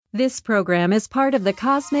This program is part of the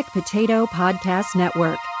Cosmic Potato Podcast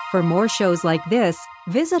Network. For more shows like this,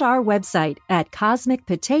 visit our website at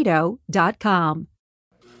cosmicpotato.com.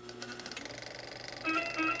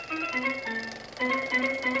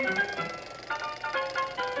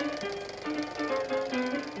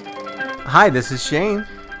 Hi, this is Shane.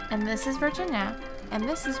 And this is Virginia. And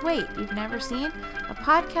this is Wait, You've Never Seen, a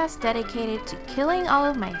podcast dedicated to killing all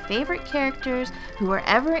of my favorite characters who were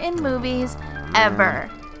ever in movies,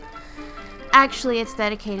 ever. Actually, it's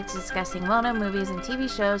dedicated to discussing well-known movies and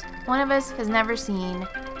TV shows one of us has never seen.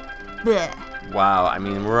 Blech. Wow, I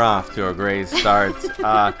mean, we're off to a great start.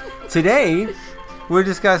 Today, we're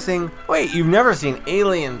discussing... Wait, you've never seen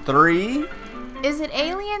Alien 3? Is it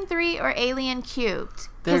Alien 3 or Alien Cubed?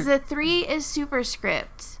 Because the 3 is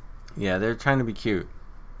superscript. Yeah, they're trying to be cute.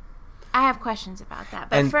 I have questions about that.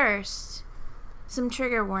 But first, some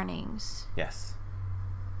trigger warnings. Yes.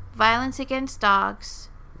 Violence against dogs.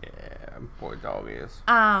 Yeah, poor doggies.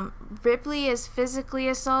 Ripley is physically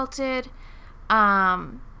assaulted. They're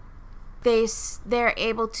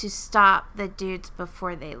able to stop the dudes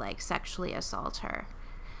before they sexually assault her.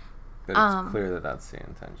 But it's clear that that's the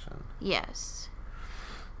intention. Yes.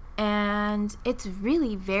 And it's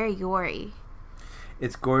really very gory.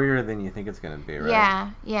 It's gorier than you think it's going to be,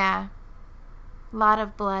 right? Yeah. A lot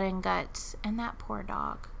of blood and guts. And that poor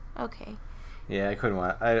dog. Okay. Yeah, I couldn't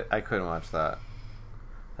watch that.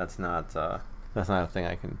 That's not a thing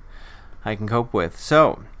I can cope with.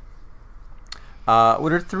 So,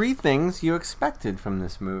 what are 3 things you expected from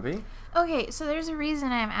this movie? Okay, so there's a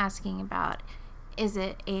reason I'm asking about, is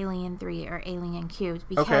it Alien 3 or Alien Cubed?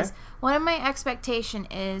 Because one of my expectation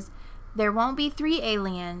is there won't be 3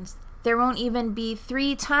 aliens. There won't even be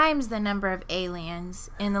 3 times the number of aliens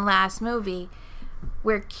in the last movie.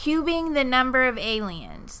 We're cubing the number of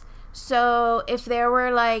aliens. So if there were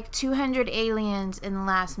 200 aliens in the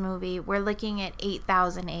last movie, we're looking at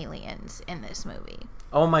 8,000 aliens in this movie.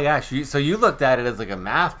 Oh my gosh, so you looked at it as a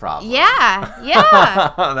math problem.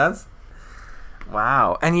 Yeah. That's...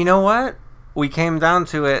 Wow. And you know what? We came down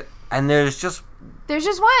to it, and there's just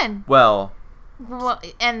one. Well,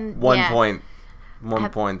 and one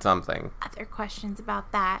point something. Other questions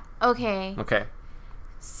about that. Okay.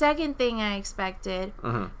 Second thing I expected,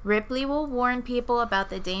 Ripley will warn people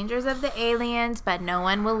about the dangers of the aliens, but no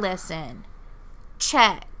one will listen.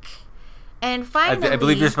 Check. And finally... I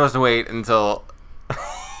believe you're supposed to wait until...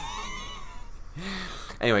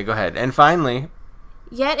 Anyway, go ahead. And finally...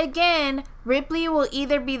 Yet again, Ripley will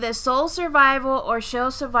either be the sole survival or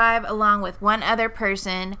she'll survive along with one other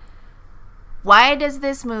person. Why does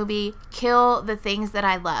this movie kill the things that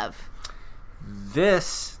I love?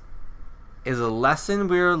 This is a lesson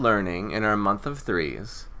we're learning in our month of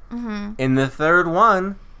 3s. Mm-hmm. In the 3rd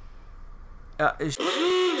one,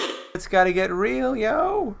 it's got to get real,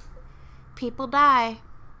 yo. People die.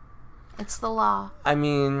 It's the law. I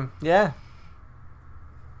mean, yeah.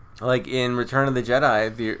 In Return of the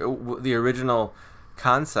Jedi, the original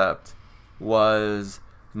concept was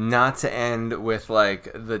not to end with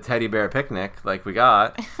the teddy bear picnic we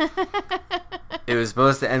got. It was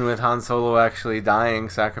supposed to end with Han Solo actually dying,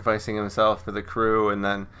 sacrificing himself for the crew, and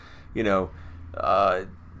then, Luke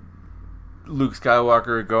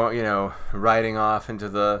Skywalker riding off into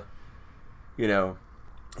the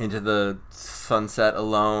sunset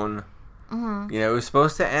alone. Mm-hmm. It was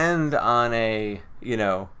supposed to end on a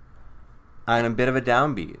bit of a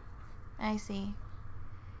downbeat. I see.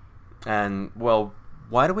 And, well,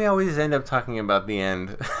 why do we always end up talking about the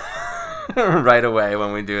end right away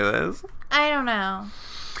when we do this? I don't know.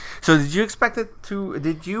 So did you expect to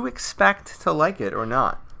like it or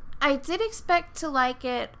not? I did expect to like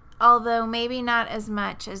it, although maybe not as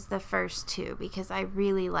much as the first 2, because I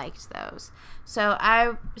really liked those. So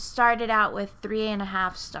I started out with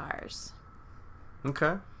 3.5 stars.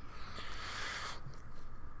 Okay.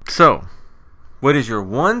 So, what is your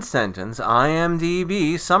 1-sentence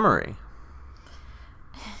IMDb summary?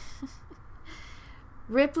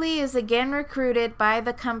 Ripley is again recruited by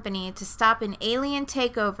the company to stop an alien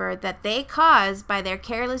takeover that they caused by their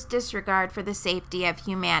careless disregard for the safety of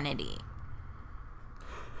humanity.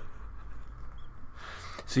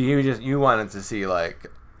 So you wanted to see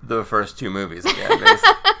the first 2 movies again,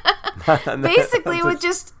 basically. Basically with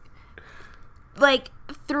just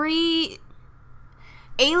 3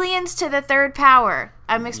 aliens to the 3rd power.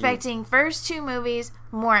 I'm expecting first 2 movies,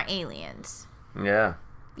 more aliens. Yeah.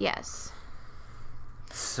 Yes.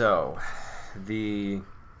 So, the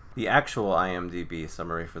actual IMDb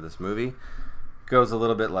summary for this movie goes a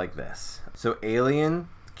little bit like this. So, Alien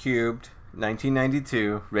Cubed,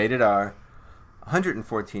 1992, rated R,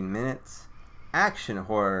 114 minutes, action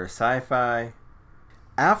horror sci-fi,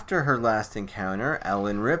 After her last encounter,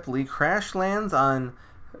 Ellen Ripley crash lands on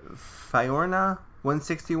Fiorna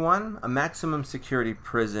 161, a maximum security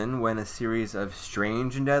prison, when a series of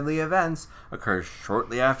strange and deadly events occurs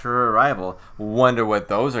shortly after her arrival. Wonder what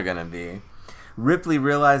those are going to be. Ripley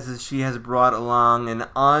realizes she has brought along an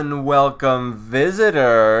unwelcome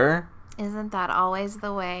visitor. Isn't that always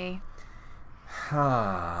the way?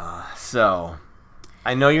 So,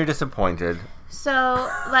 I know you're disappointed. So,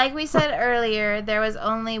 like we said earlier, there was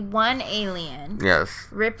only one alien. Yes.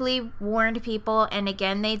 Ripley warned people, and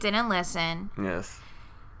again, they didn't listen. Yes.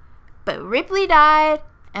 But Ripley died,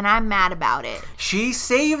 and I'm mad about it. She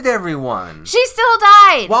saved everyone. She still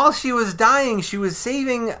died! While she was dying, she was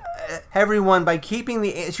saving everyone by keeping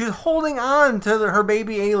she was holding on to her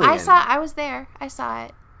baby alien. I was there. I saw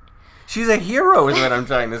it. She's a hero is what I'm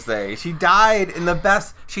trying to say. She died,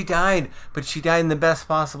 but she died in the best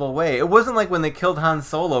possible way. It wasn't like when they killed Han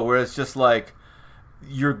Solo, where it's just like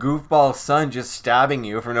your goofball son just stabbing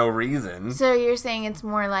you for no reason. So you're saying it's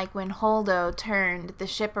more like when Holdo turned the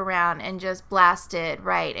ship around and just blasted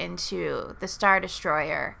right into the Star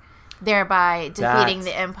Destroyer, thereby defeating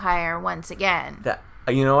the Empire once again.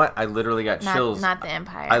 You know what? I literally got chills. Not the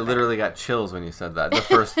Empire. I literally got chills when you said that. The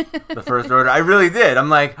first order. I really did. I'm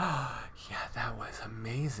like, oh, yeah, that was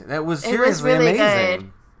amazing. That was seriously really amazing.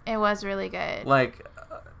 Good. It was really good. Like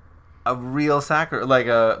a real like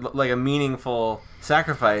a meaningful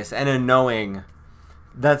sacrifice, and a knowing.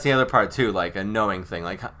 That's the other part too. Like a knowing thing.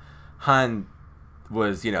 Like Han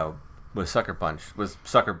was sucker punched, was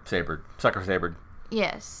sucker sabered.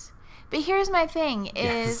 Yes, but here's my thing: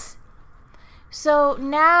 is so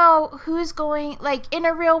now who's going, like, in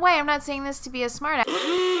a real way? I'm not saying this to be a smart ass.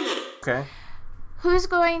 Okay. Who's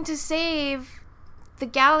going to save the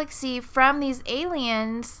galaxy from these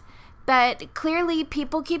aliens that clearly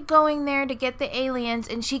people keep going there to get the aliens,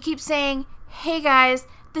 and she keeps saying, hey guys,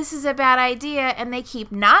 this is a bad idea, and they keep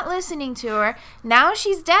not listening to her. Now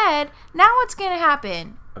she's dead. Now what's going to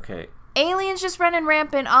happen? Okay. Aliens just running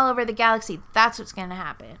rampant all over the galaxy. That's what's going to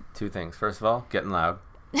happen. Two things. First of all, getting loud.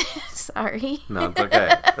 Sorry. No, it's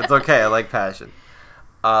okay. It's okay. I like passion.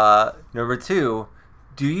 Number two,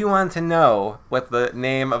 do you want to know what the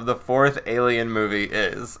name of the fourth Alien movie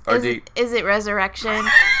is? Or is it Resurrection?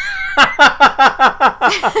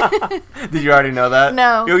 Did you already know that?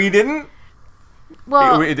 No. Oh, you didn't?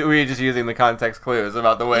 Well, were you just using the context clues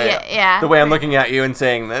about the way the way I'm looking at you and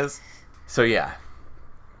saying this? So yeah.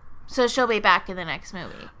 So she'll be back in the next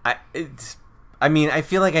movie. I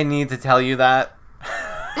feel like I need to tell you that.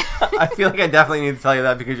 I feel like I definitely need to tell you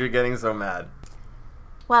that because you're getting so mad.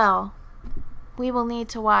 Well, we will need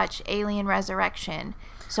to watch Alien Resurrection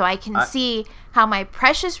so I can see how my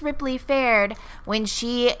precious Ripley fared when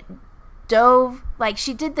she dove, like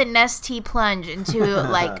she did the Nestea plunge into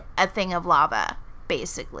like a thing of lava,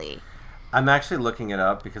 basically. I'm actually looking it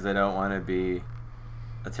up because I don't want to be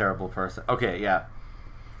a terrible person. Okay, yeah.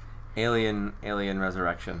 Alien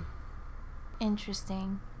Resurrection.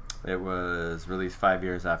 Interesting. It was released 5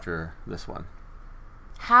 years after this one.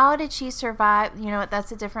 How did she survive? You know what?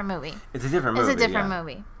 That's a different movie. It's a different movie.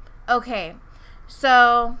 Movie. Okay.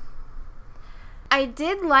 So I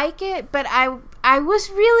did like it, but I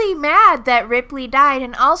was really mad that Ripley died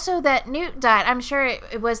and also that Newt died. I'm sure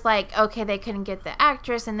it was like, okay, they couldn't get the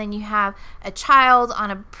actress, and then you have a child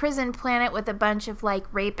on a prison planet with a bunch of like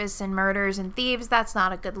rapists and murderers and thieves. That's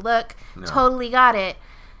not a good look. No. Totally got it.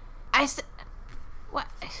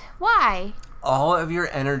 Why? All of your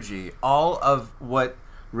energy, all of what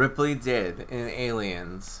Ripley did in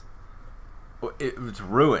Aliens, it was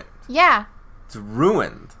ruined. Yeah. It's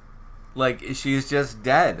ruined. Like, she's just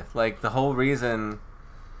dead. Like, the whole reason...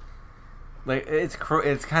 Like, it's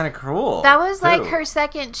kind of cruel. That was, too. Like, her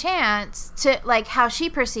second chance to... Like, how she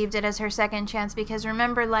perceived it as her second chance. Because,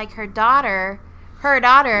 remember, like, her daughter...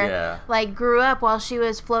 Yeah. Like, grew up while she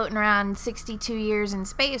was floating around 62 years in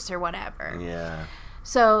space or whatever. Yeah.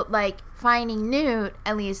 So, like, finding Newt,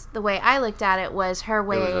 at least the way I looked at it, was her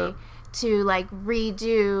way to, like,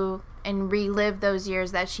 redo and relive those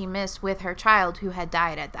years that she missed with her child who had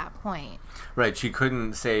died at that point. Right. She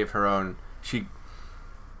couldn't save her own...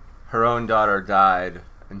 Her own daughter died,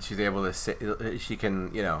 and she's able to... She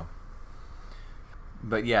can, you know...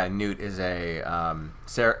 But, yeah, Newt is a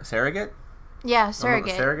surrogate? Yeah,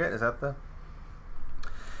 surrogate. Surrogate? Is that the...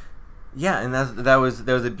 Yeah, and there was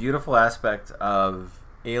a beautiful aspect of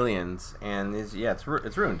Aliens, and it's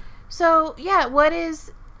ruined. So yeah, what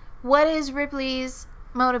is Ripley's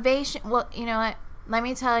motivation? Well, you know what? Let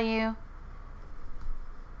me tell you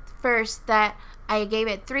first that I gave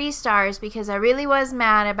it 3 stars because I really was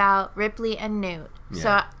mad about Ripley and Newt. Yeah.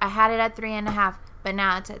 So I had it at 3.5. but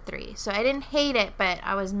now it's at 3. So I didn't hate it, but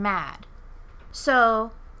I was mad.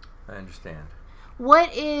 So I understand.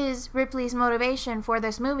 What is Ripley's motivation for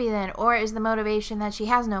this movie then? Or is the motivation that she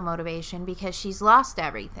has no motivation because she's lost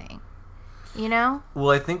everything? You know?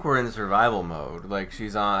 Well, I think we're in survival mode. Like,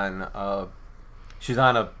 she's on a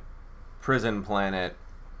prison planet,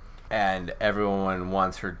 and everyone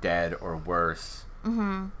wants her dead or worse.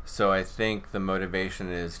 Mm-hmm. So I think the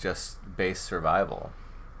motivation is just base survival.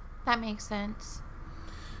 That makes sense.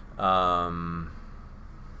 You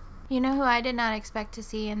know who I did not expect to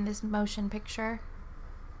see in this motion picture?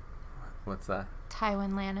 What's that?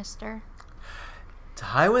 Tywin Lannister.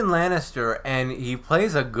 Tywin Lannister, and he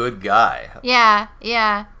plays a good guy.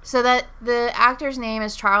 Yeah. So that the actor's name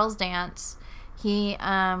is Charles Dance. He's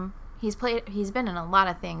been in a lot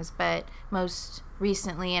of things, but most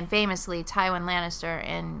recently and famously Tywin Lannister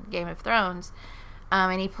in Game of Thrones.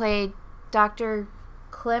 And he played Dr.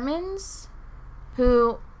 Clemens,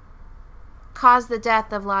 who caused the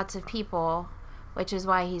death of lots of people, which is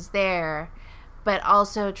why he's there, but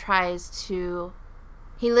also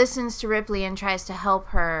he listens to Ripley and tries to help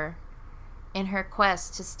her in her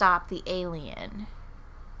quest to stop the alien.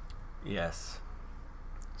 Yes.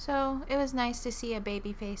 So it was nice to see a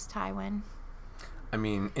babyface Tywin. I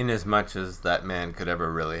mean, in as much as that man could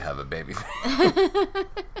ever really have a baby face. I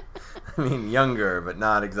mean, younger, but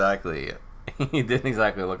not exactly. He didn't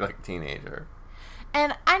exactly look like a teenager.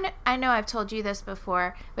 And I know I've told you this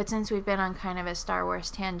before, but since we've been on kind of a Star Wars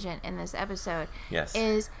tangent in this episode, yes,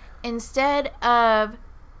 is instead of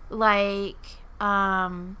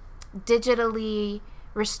digitally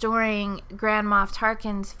restoring Grand Moff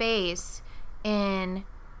Tarkin's face in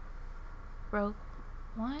Rogue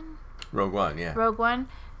One, yeah. Rogue One,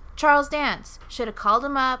 Charles Dance should have called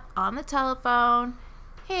him up on the telephone.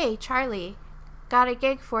 Hey, Charlie, got a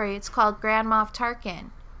gig for you. It's called Grand Moff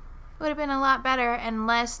Tarkin. Would have been a lot better and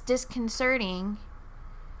less disconcerting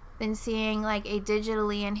than seeing like a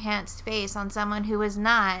digitally enhanced face on someone who was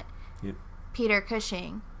not Peter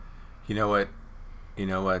Cushing. You know what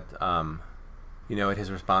his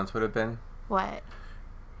response would have been? What?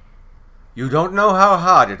 You don't know how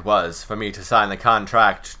hard it was for me to sign the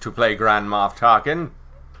contract to play Grand Moff Tarkin.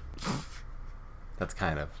 That's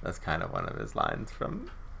kind of one of his lines from.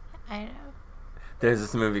 I know. There's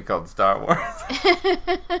this movie called Star Wars.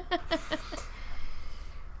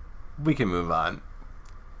 We can move on.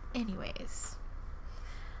 Anyways.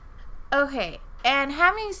 Okay. And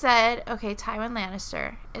having said, Tywin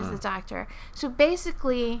Lannister is the doctor. So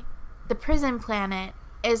basically, the prison planet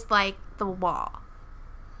is like the wall.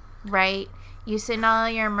 Right? You send all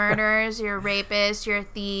your murderers, your rapists, your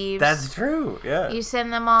thieves. That's true, yeah. You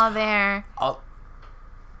send them all there. I'll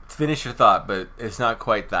finish your thought, but it's not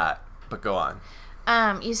quite that. But go on.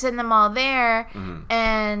 You send them all there,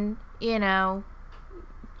 and,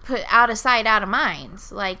 put out of sight, out of mind.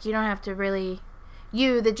 Like, you don't have to really...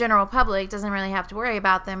 You, the general public, doesn't really have to worry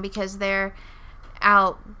about them because they're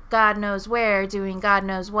out God knows where doing God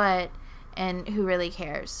knows what, and who really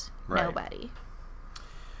cares? Right. Nobody.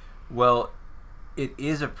 Well, it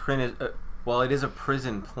is a prison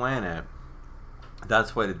planet.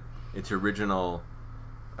 That's what its original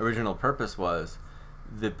purpose was.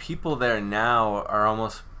 The people there now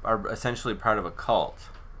are essentially part of a cult.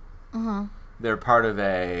 Mm-hmm. They're part of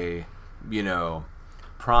a,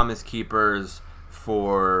 Promise Keepers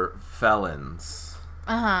for felons.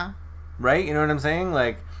 Uh-huh. Right? You know what I'm saying?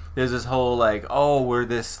 Like, there's this whole, we're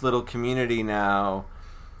this little community now,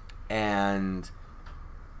 and...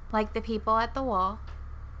 Like the people at the wall.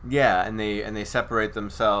 Yeah, and they separate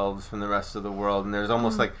themselves from the rest of the world, and there's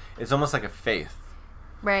almost it's almost like a faith.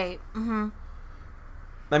 Right. Mm-hmm.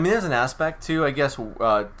 I mean, there's an aspect, too, I guess,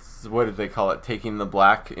 what did they call it? Taking the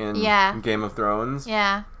black in Game of Thrones?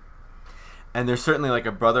 Yeah. And there's certainly,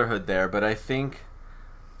 a brotherhood there, but I think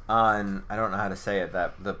I don't know how to say it,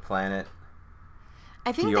 that the planet...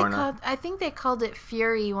 I think they called it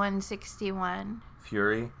Fury 161.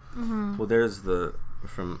 Fury? Mm-hmm. Well, there's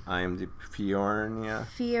from IMDb, Fiorina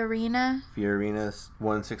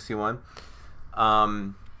 161.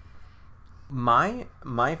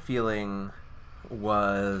 My feeling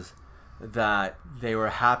was that they were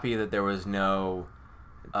happy that there was no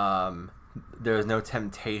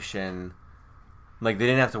temptation. Like, they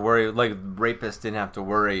didn't have to worry, rapists didn't have to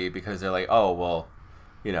worry because they're like, oh, well,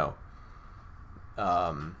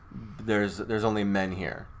 there's only men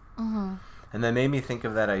here. Mm-hmm. And that made me think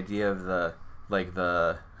of that idea of the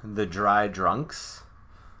dry drunks.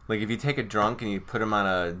 Like, if you take a drunk and you put him on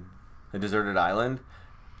a deserted island,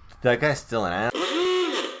 that guy's still an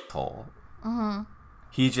asshole. Mm-hmm.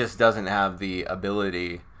 He just doesn't have the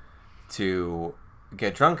ability to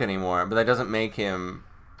get drunk anymore, but that doesn't make him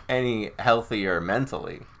any healthier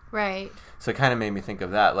mentally. Right. So it kind of made me think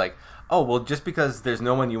of that. Like, oh, well, just because there's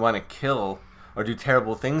no one you want to kill or do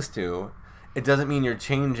terrible things to, it doesn't mean you're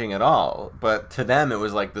changing at all. But to them, it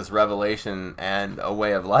was like this revelation and a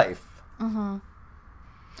way of life. Mm-hmm.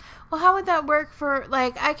 Well, how would that work for,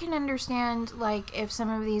 like, I can understand, like, if some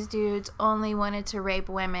of these dudes only wanted to rape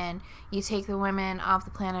women, you take the women off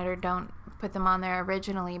the planet or don't put them on there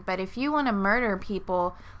originally. But if you want to murder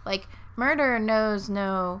people, like, murder knows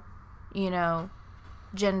no,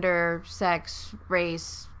 gender, sex,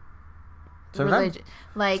 race, religion.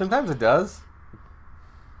 Like, sometimes it does.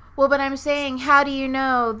 Well, but I'm saying, how do you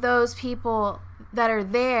know those people that are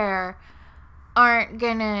there aren't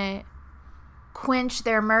gonna quench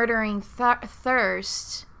their murdering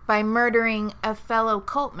thirst by murdering a fellow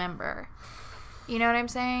cult member? You know what I'm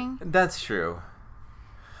saying? That's true.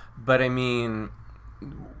 But I mean,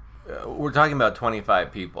 we're talking about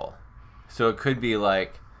 25 people. So it could be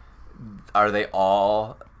like, are they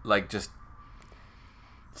all, like, just,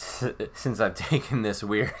 since I've taken this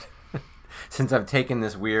weird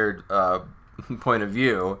point of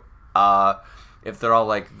view, if they're all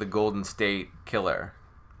like the Golden State Killer.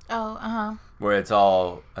 Oh, uh-huh. Where it's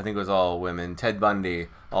all, I think it was all women. Ted Bundy,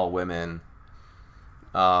 all women.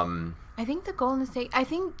 I think the Golden State,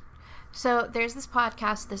 so there's this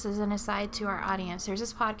podcast, this is an aside to our audience, there's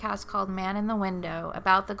this podcast called Man in the Window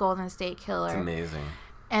about the Golden State Killer. It's amazing.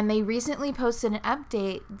 And they recently posted an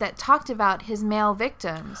update that talked about his male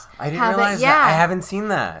victims. I didn't realize that. I haven't seen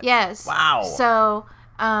that. Yes. Wow. So,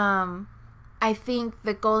 I think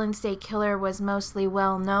the Golden State Killer was mostly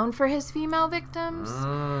well known for his female victims.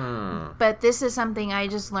 But this is something I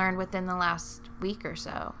just learned within the last week or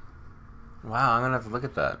so. Wow, I'm going to have to look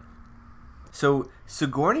at that. So,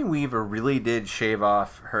 Sigourney Weaver really did shave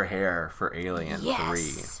off her hair for Alien 3.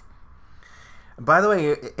 By the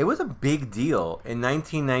way, it was a big deal in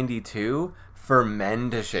 1992 for men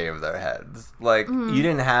to shave their heads. Like, you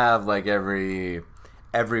didn't have, like, every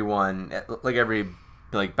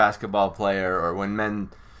basketball player, or when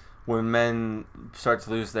men start to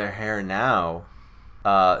lose their hair now,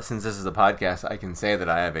 since this is a podcast, I can say that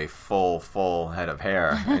I have a full head of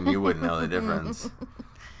hair, and you wouldn't know the difference.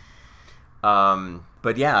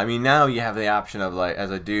 But yeah, I mean, now you have the option of, like, as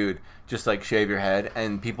a dude, just, like, shave your head,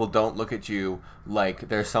 and people don't look at you like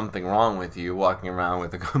there's something wrong with you walking around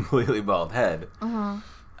with a completely bald head.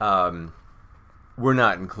 We're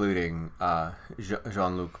not including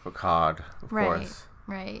Jean-Luc Picard, of course.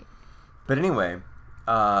 Right. But anyway,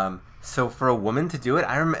 so for a woman to do it,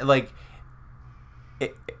 I remember, like,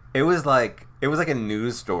 it was like a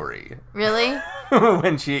news story. Really?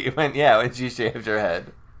 when she shaved her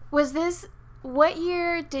head. What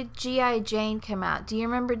year did G.I. Jane come out? Do you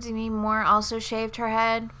remember Demi Moore also shaved her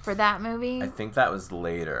head for that movie? I think that was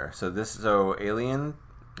later. So Alien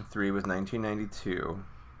 3 was 1992.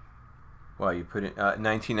 Well, you put it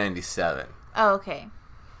 1997. Oh, okay.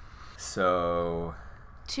 So,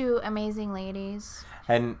 two amazing ladies,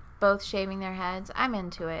 and both shaving their heads. I'm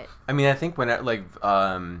into it. I mean, I think when I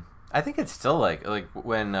think it's still like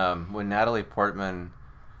when Natalie Portman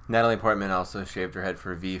also shaved her head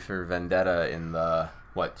for V for Vendetta in the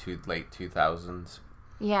late 2000s.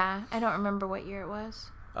 Yeah, I don't remember what year it was.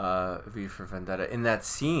 V for Vendetta. In that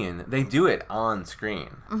scene, they do it on screen.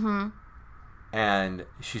 Mm-hmm. And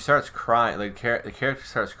she starts crying. Like, the character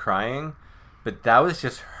starts crying, but that was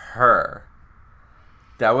just her.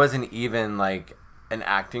 That wasn't even, like, an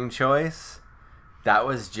acting choice. That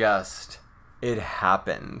was just, it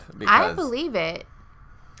happened. Because, I believe it.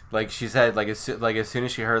 Like, she said, as soon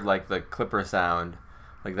as she heard, like, the clipper sound,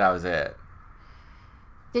 like, that was it.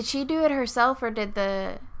 Did she do it herself, or did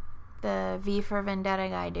the V for Vendetta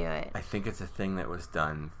guy do it? I think it's a thing that was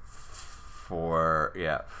done for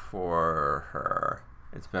her.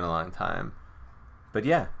 It's been a long time. But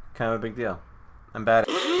yeah, kind of a big deal. I'm bad at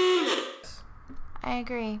it. I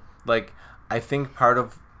agree. Like, I think part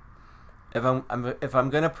of, if I'm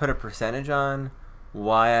gonna put a percentage on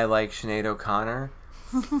why I like Sinead O'Connor,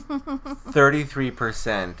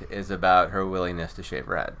 33% is about her willingness to shave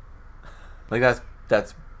her head. Like,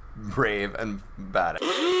 that's brave and bad.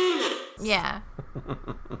 Yeah.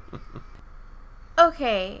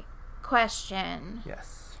 Okay, question.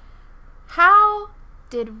 Yes. How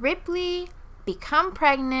did Ripley become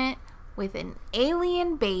pregnant with an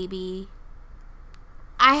alien baby?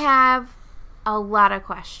 I have a lot of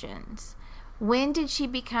questions. When did she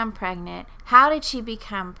become pregnant? How did she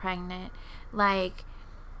become pregnant? Like,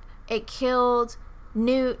 it killed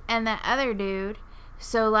Newt and the other dude.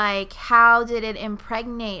 So, like, how did it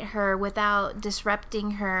impregnate her without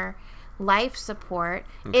disrupting her, life support,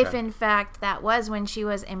 Okay. if in fact that was when she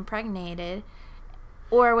was impregnated,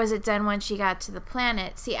 or was it done when she got to the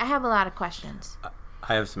planet? See, I have a lot of questions.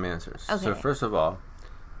 I have some answers. Okay. So first of all,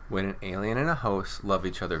 when an alien and a host love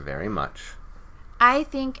each other very much, I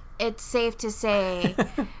think it's safe to say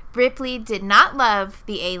Ripley did not love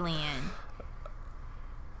the alien.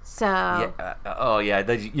 So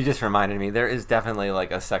you just reminded me. There is definitely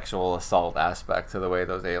like a sexual assault aspect to the way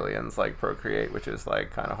those aliens like procreate, which is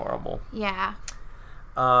like kind of horrible. yeah.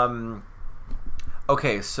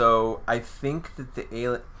 Okay, so I think that the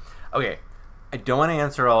alien. Okay, I don't want to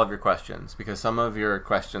answer all of your questions because some of your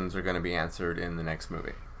questions are going to be answered in the next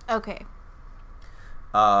movie. Okay.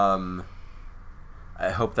 I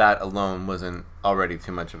hope that alone wasn't already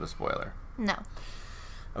too much of a spoiler. No.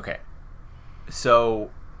 Okay, so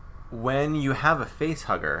when you have a face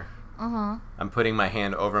hugger, I'm putting my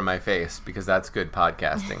hand over my face because that's good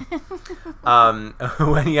podcasting.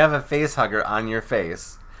 When you have a face hugger on your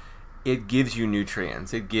face, it gives you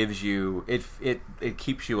nutrients. It gives you it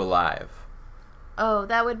keeps you alive. Oh,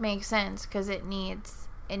 that would make sense because it needs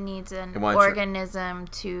an wants organism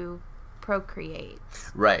to procreate.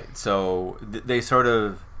 Right. So they sort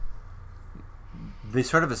of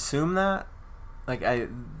assume that, like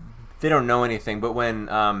they don't know anything. But when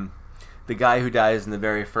the guy who dies in the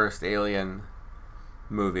very first Alien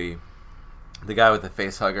movie, the guy with the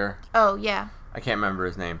face hugger. Oh yeah. I can't remember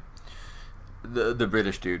his name. The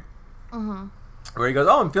British dude. Where he goes,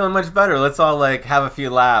 "Oh, I'm feeling much better. Let's all like have a few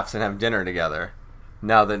laughs and have dinner together."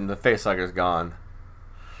 Now that the facehugger's gone,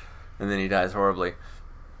 and then he dies horribly.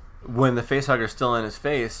 When the facehugger's still in his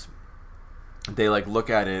face, they like look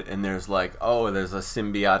at it and there's like, oh, there's a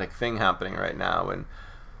symbiotic thing happening right now, and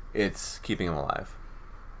it's keeping him alive.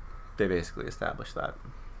 They basically established that.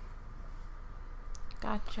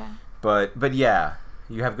 Gotcha. But yeah,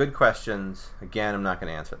 you have good questions. Again, I'm not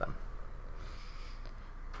going to answer them.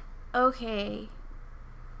 Okay.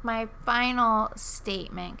 My final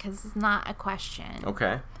statement, because it's not a question.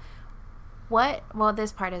 Okay. Well,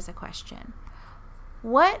 this part is a question.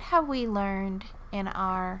 What have we learned in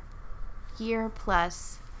our year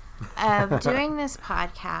plus of doing this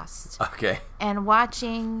podcast Okay. and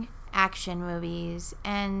watching action movies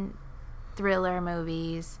and thriller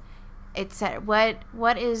movies, etc.?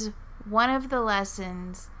 What is one of the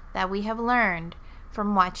lessons that we have learned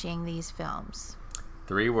from watching these films?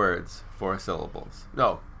 3 words, 4 syllables.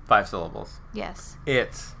 No, 5 syllables. Yes.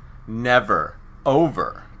 It's never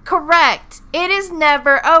over. Correct. It is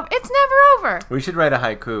never over. It's never over. We should write a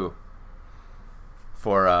haiku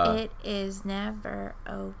for It is never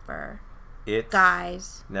over. It's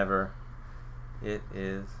Guys. never. It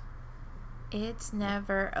is. It's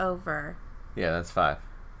never over. Yeah, that's 5.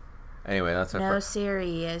 Anyway, that's our No, first.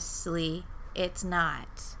 seriously, it's not.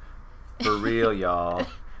 For real, y'all.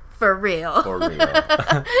 For real. For real.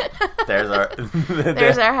 There's our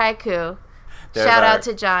haiku. There's Shout our- out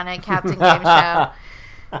to John at Captain Game Show.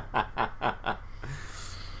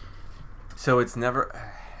 So it's never.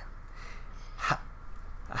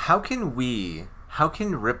 How can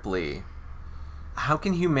Ripley, how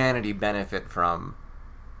can humanity benefit from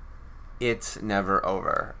it's never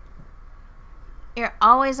over? You're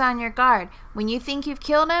always on your guard. When you think you've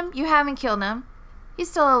killed him, you haven't killed him. He's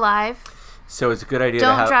still alive. So it's a good idea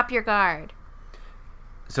Don't drop your guard.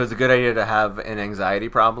 So it's a good idea to have an anxiety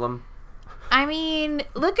problem? I mean,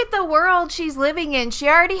 look at the world she's living in. She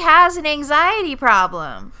already has an anxiety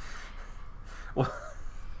problem. Well,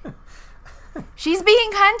 She's being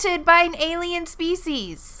hunted by an alien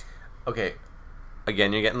species. okay.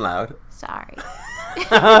 Again, you're getting loud. Sorry.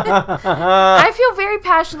 I feel very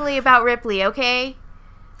passionately about Ripley, okay?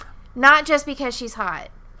 Not just because she's hot,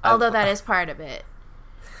 although that is part of it.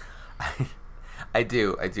 I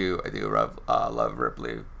do love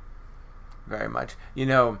Ripley very much. You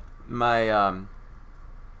know, my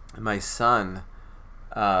son,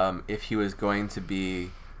 if he was going to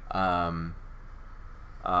be a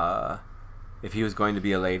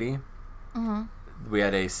lady, we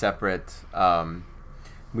had a separate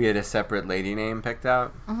lady name picked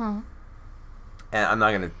out, and I'm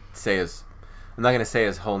not gonna say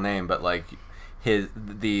his whole name, but like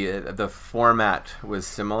the format was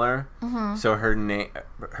similar. So her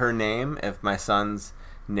name, if my son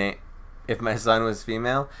was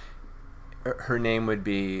female, her name would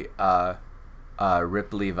be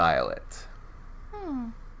Ripley Violet.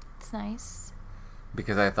 It's nice.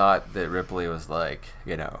 Because I thought that Ripley was like,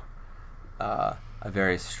 you know, a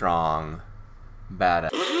very strong,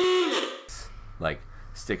 badass, like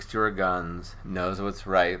sticks to her guns, knows what's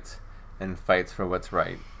right, and fights for what's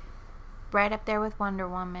right. Right up there with Wonder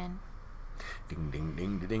Woman. Ding, ding,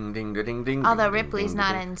 ding, ding, ding, ding, ding. Although ding, Ripley's ding,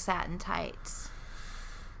 not ding. in satin tights.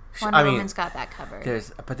 I Wonder mean, Woman's got that covered.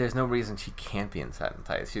 there's no reason she can't be in satin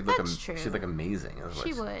tights. She'd look That's true. She'd look amazing.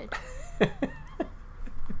 She would.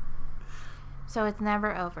 So it's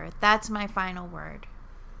never over. That's my final word.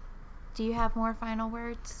 Do you have more final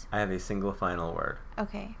words? I have a single final word.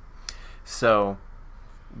 Okay. So,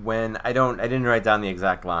 when I didn't write down the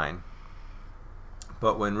exact line,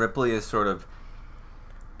 but when Ripley is sort of,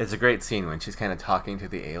 it's a great scene when she's kind of talking to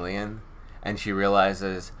the alien, and she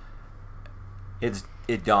realizes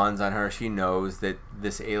it dawns on her. She knows that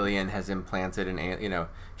this alien has implanted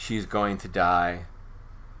she's going to die,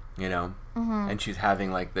 and she's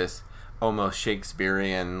having like this almost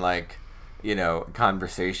Shakespearean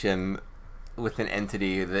conversation with an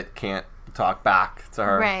entity that can't talk back to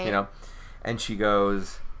her, right. And she's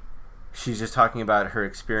just talking about her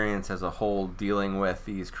experience as a whole dealing with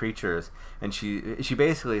these creatures, and she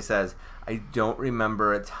basically says, I don't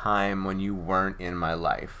remember a time when you weren't in my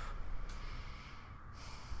life.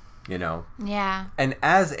 Yeah. And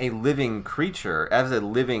as a living creature, as a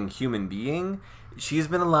living human being, she's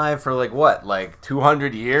been alive for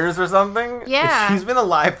 200 years or something? Yeah. She's been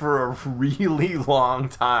alive for a really long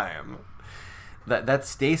time. That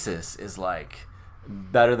stasis is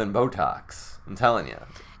better than Botox. I'm telling you.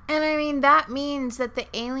 And I mean, that means that the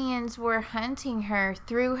aliens were hunting her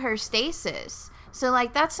through her stasis. So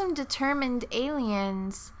that's some determined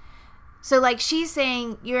aliens. So she's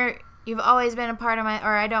saying, you've always been a part of my,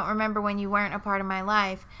 or I don't remember when you weren't a part of my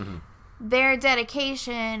life. Mm-hmm. Their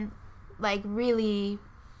dedication really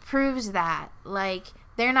proves that.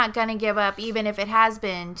 They're not going to give up even if it has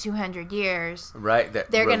been 200 years. Right.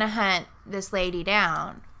 They're going to hunt this lady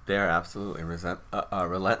down. They're absolutely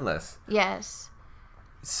relentless. Yes.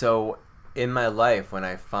 So in my life, when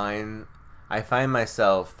I find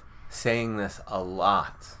myself saying this a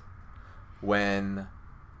lot when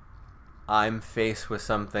I'm faced with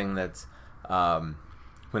something that's when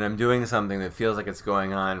I'm doing something that feels like it's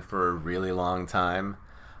going on for a really long time,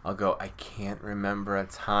 I'll go, I can't remember a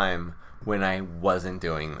time when I wasn't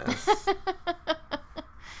doing this.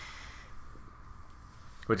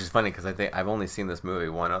 Which is funny because I think I've only seen this movie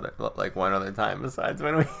one other time besides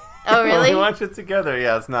when we Oh, really? when we watched it together.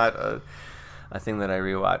 Yeah, it's not a thing that I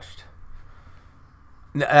rewatched.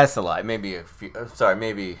 No, that's a lie. Maybe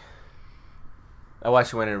maybe I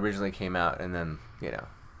watched it when it originally came out, and then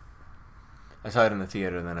I saw it in the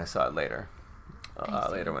theater, and then I saw it later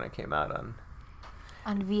when it came out on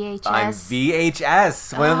VHS. On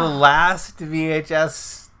VHS, one of the last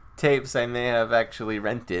VHS tapes I may have actually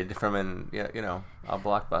rented from a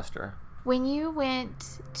Blockbuster. When you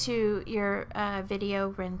went to your video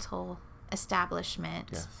rental establishment,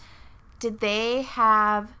 yes. Did they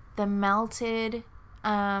have the melted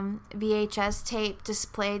VHS tape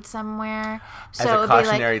displayed somewhere? As a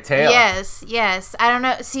cautionary tale. Yes. I don't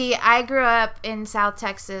know. See, I grew up in South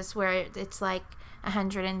Texas where it's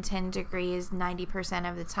 110 degrees 90%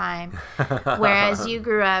 of the time, whereas you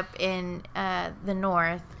grew up in the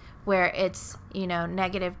North where it's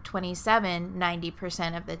negative 27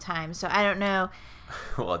 90% of the time. So I don't know.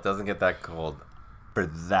 Well, it doesn't get that cold for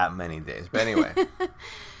that many days, but anyway.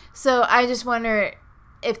 So I just wonder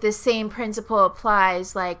if the same principle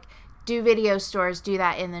applies. Do video stores do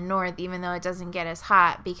that in the North even though it doesn't get as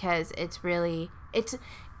hot, because it's really it's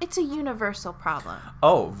a universal problem.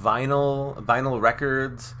 Oh, vinyl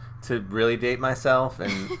records, to really date myself,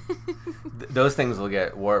 and those things will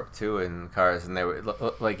get warped too in cars. And they were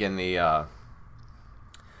in the I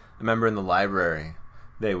remember in the library,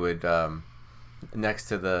 they would next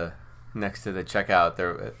to the checkout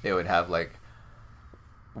they would have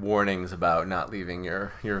warnings about not leaving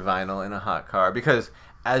your vinyl in a hot car, because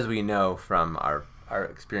as we know from our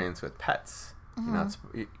experience with pets,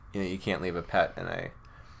 mm-hmm. You can't leave a pet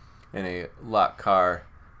in a locked car,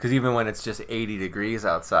 because even when it's just 80 degrees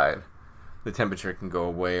outside, the temperature can go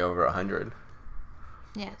way over 100.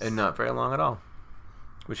 Yes. And not very long at all,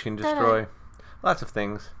 which can destroy lots of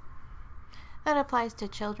things. That applies to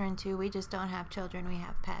children too. We just don't have children, we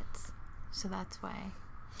have pets. So that's why.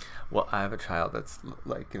 Well, I have a child that's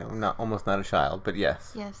almost not a child, but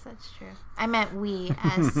yes. Yes, that's true. I meant we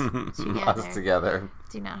as together. Us together.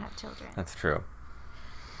 Do not have children. That's true.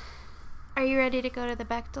 Are you ready to go to the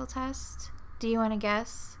Bechdel test? Do you want to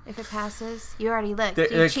guess if it passes? You already looked.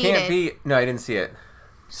 There cheated. Can't be. No, I didn't see it.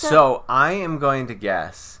 So I am going to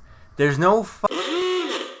guess. There's no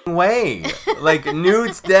way.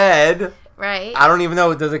 Newt's dead. Right. I don't even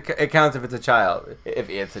know. Does it counts if it's a child? If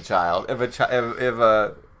it's a child. If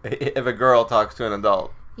a girl talks to an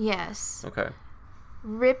adult. Yes. Okay.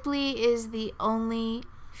 Ripley is the only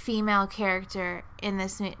female character in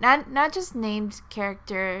this movie. Not just named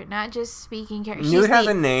character, not just speaking character. Newt has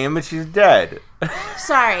a name, but she's dead.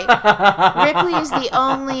 Sorry. Ripley is the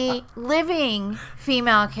only living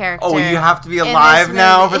female character. Oh, you have to be alive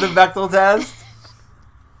now for the Bechdel test?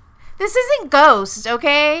 This isn't Ghost,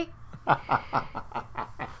 okay?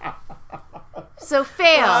 So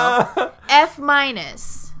fail. F-.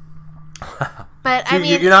 But I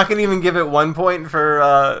mean, you're not going to even give it 1 point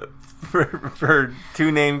for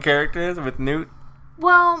two named characters with Newt?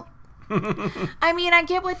 Well, I mean, I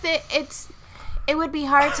get what it would be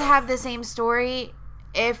hard to have the same story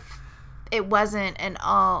if it wasn't an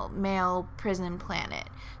all-male prison planet.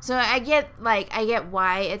 So I get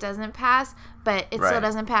why it doesn't pass, but it still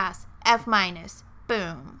doesn't pass. F-.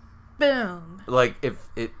 Boom. Boom. Like,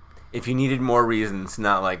 if you needed more reasons to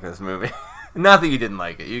not like this movie. Not that you didn't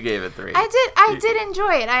like it. You gave it 3. I did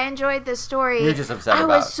enjoy it. I enjoyed the story. You're just upset about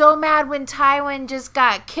it. I was so mad when Tywin just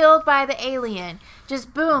got killed by the alien.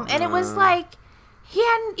 Just boom. And it was like, he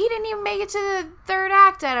didn't even make it to the 3rd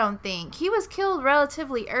act, I don't think. He was killed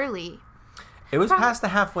relatively early. It was past the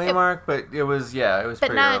halfway mark, but it was pretty early.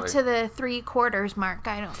 But not to the 3/4 mark,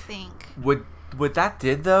 I don't think. What that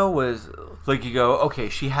did, though, was, like, you go, okay,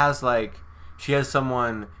 she has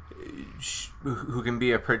someone who can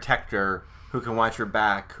be a protector, who can watch her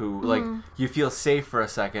back, who, like, you feel safe for a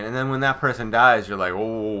second. And then when that person dies, you're like,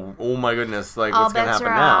 oh my goodness, like, what's going to happen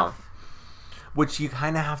now? Which you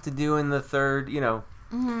kind of have to do in the 3rd,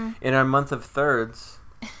 in our month of thirds.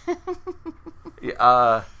 You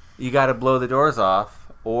got to blow the doors off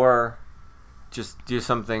or just do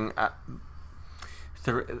something.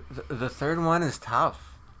 The 3rd one is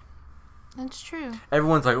tough. That's true.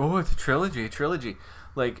 Everyone's like, oh, it's a trilogy.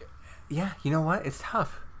 Like, yeah, you know what? It's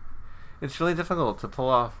tough. It's really difficult to pull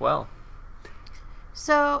off well.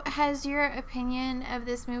 So, has your opinion of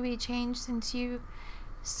this movie changed since you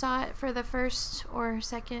saw it for the first or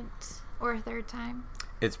second or third time?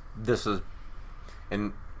 This was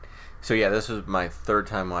my 3rd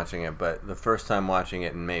time watching it, but the first time watching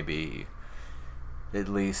it in maybe at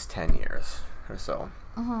least 10 years or so.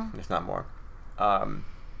 If not more.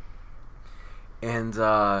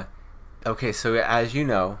 Okay, so as you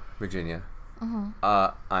know, Virginia,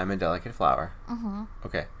 I'm a delicate flower.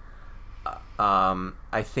 Okay.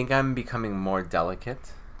 I think I'm becoming more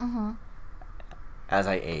delicate as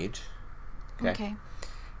I age. Okay.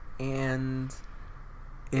 And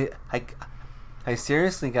I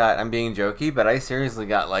seriously got, I'm being jokey, but I seriously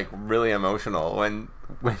got, like, really emotional when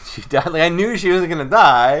she died. Like, I knew she was going to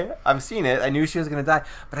die. I've seen it. I knew she was going to die.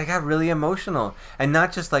 But I got really emotional. And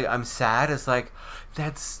not just, like, I'm sad. It's like,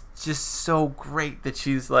 that's just so great that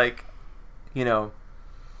she's, like, and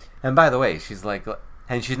by the way, she's, like,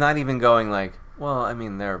 and she's not even going, like, well, I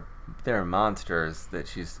mean, they're monsters that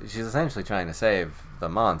she's essentially trying to save the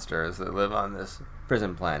monsters that live on this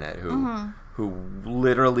prison planet who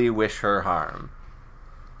literally wish her harm.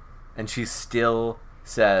 And she still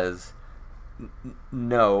says,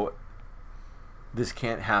 no, this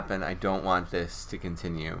can't happen. I don't want this to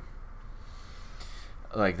continue.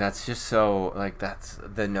 Like, that's just so, like, that's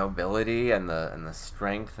the nobility and the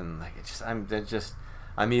strength, and, like,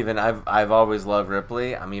 I've always loved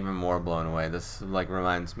Ripley. I'm even more blown away. This, like,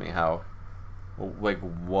 reminds me how, like,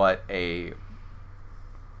 what a,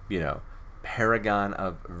 paragon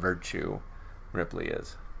of virtue Ripley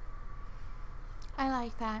is. I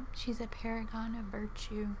like that. She's a paragon of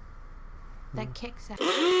virtue that kicks ass.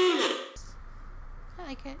 I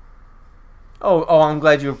like it. Oh, I'm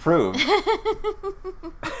glad you approve.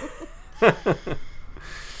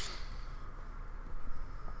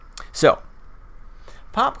 So,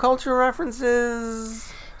 pop culture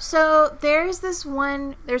references. So there's this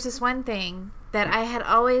one thing that I had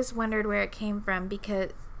always wondered where it came from,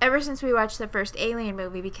 because ever since we watched the first Alien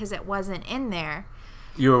movie, because it wasn't in there.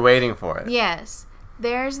 You were waiting for it. Yes.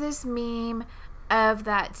 There's this meme of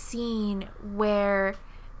that scene where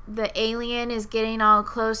the alien is getting all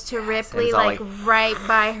close to Ripley, like right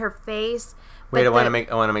by her face. Wait, I want to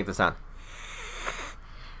make the sound.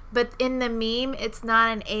 But in the meme, it's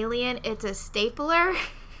not an alien; it's a stapler.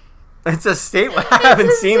 It's a stapler. I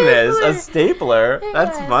haven't seen this. A stapler.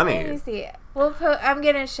 That's funny. Let me see. I'm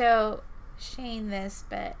gonna show Shane this,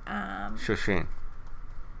 but Show Shane.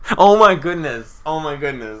 Oh my goodness!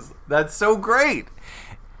 That's so great.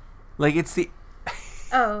 Like, it's the.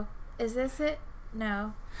 Oh, is this it?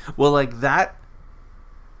 No. Well, like that.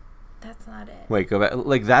 That's not it. Wait, go back.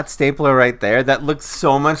 Like that stapler right there. That looks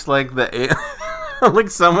so much like the.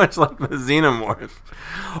 Looks so much like the xenomorph.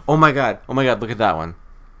 Oh my god! Look at that one.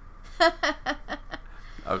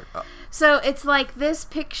 So it's like this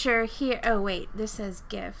picture here. Oh wait, this says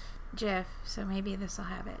GIF. GIF, so maybe this will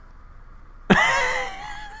have it.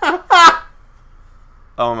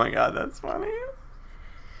 Oh my god, that's funny.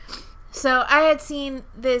 So I had seen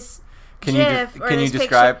this Can GIF.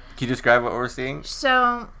 you describe what we're seeing?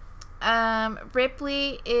 So,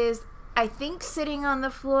 Ripley is, I think, sitting on the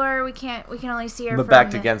floor. We can only see her. But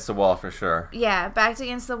backed against the wall for sure. Yeah, backed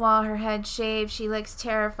against the wall. Her head shaved. She looks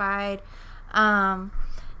terrified. And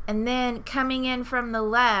then coming in from the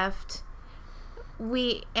left,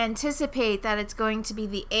 we anticipate that it's going to be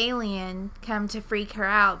the alien come to freak her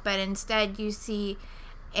out, but instead you see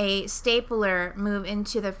a stapler move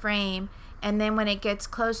into the frame, and then when it gets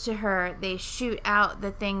close to her, they shoot out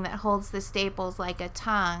the thing that holds the staples like a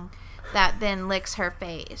tongue that then licks her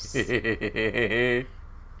face.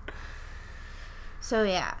 So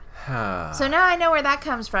yeah. So now I know where that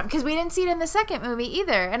comes from, because we didn't see it in the second movie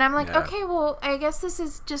either, and I'm like, okay, well, I guess this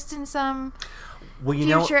is just in some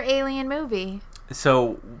future alien movie.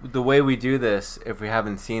 So the way we do this, if we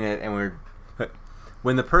haven't seen it, and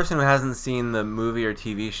when the person who hasn't seen the movie or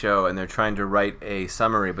TV show and they're trying to write a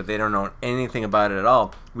summary, but they don't know anything about it at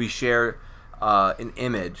all, we share an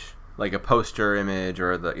image, like a poster image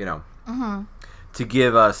or to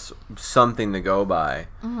give us something to go by.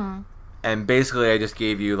 Mm-hmm. And basically, I just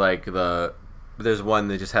gave you there's one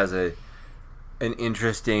that just has an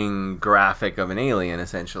interesting graphic of an alien,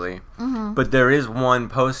 essentially. Mm-hmm. But there is one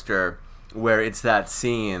poster where it's that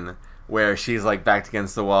scene where she's like backed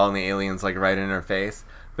against the wall and the alien's like right in her face.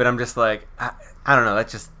 But I'm just like, I don't know. It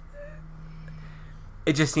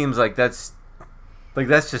just seems like that's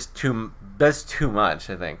just too much,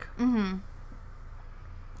 I think. Mm-hmm.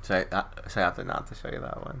 So I have to not to show you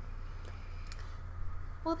that one.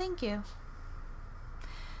 Well, thank you.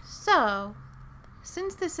 So,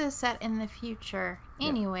 since this is set in the future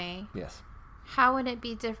anyway, yes. How would it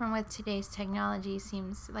be different with today's technology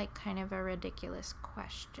seems like kind of a ridiculous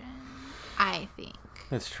question, I think.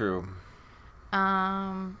 That's true.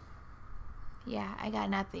 Yeah, I got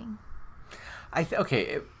nothing.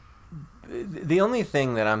 The only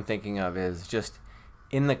thing that I'm thinking of is just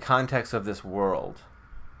in the context of this world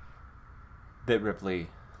that Ripley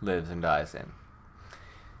lives and dies in.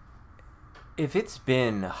 If it's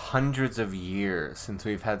been hundreds of years since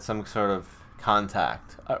we've had some sort of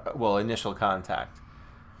initial contact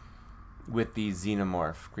with these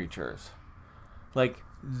xenomorph creatures, like,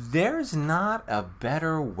 there's not a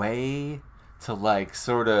better way to,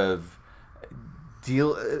 sort of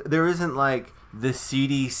deal. There isn't, the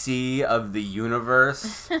CDC of the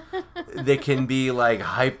universe that can be,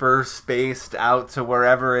 hyper-spaced out to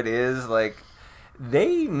wherever it is.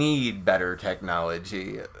 They need better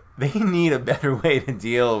technology. They need a better way to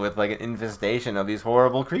deal with, an infestation of these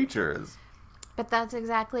horrible creatures. But that's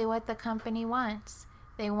exactly what the company wants.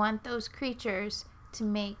 They want those creatures to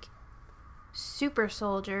make super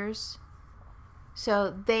soldiers.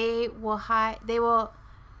 So they will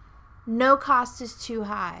no cost is too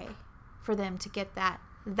high for them to get that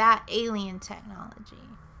alien technology.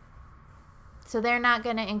 So they're not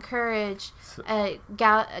going to encourage a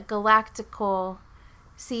galactical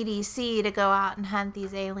CDC to go out and hunt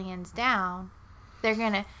these aliens down. They're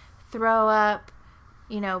going to throw up,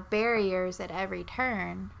 barriers at every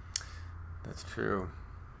turn. That's true.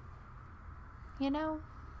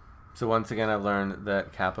 So once again, I've learned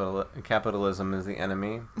that capitalism is the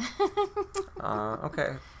enemy.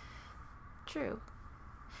 Okay. True.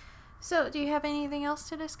 So, do you have anything else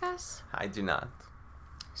to discuss? I do not.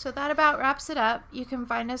 So that about wraps it up. You can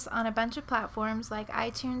find us on a bunch of platforms like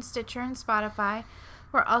iTunes, Stitcher, and Spotify.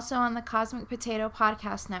 We're also on the Cosmic Potato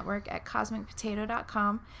Podcast Network at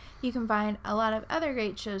cosmicpotato.com. You can find a lot of other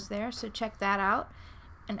great shows there, so check that out.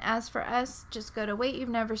 And as for us, just go to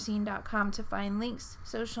waityou'veneverseen.com to find links,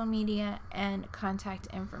 social media, and contact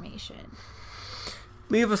information.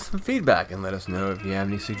 Leave us some feedback and let us know if you have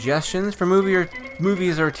any suggestions for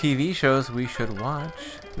movies or TV shows we should watch.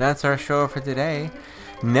 That's our show for today.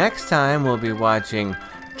 Next time, we'll be watching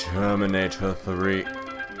Terminator 3.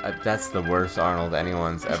 That's the worst Arnold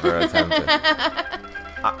anyone's ever attempted.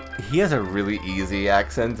 He has a really easy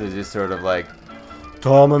accent to just sort of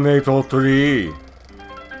Terminator 3.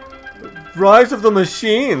 Rise of the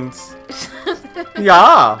Machines.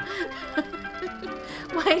 Yeah.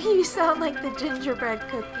 Why do you sound like the gingerbread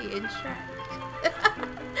cookie in Shrek?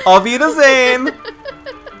 Auf Wiedersehen.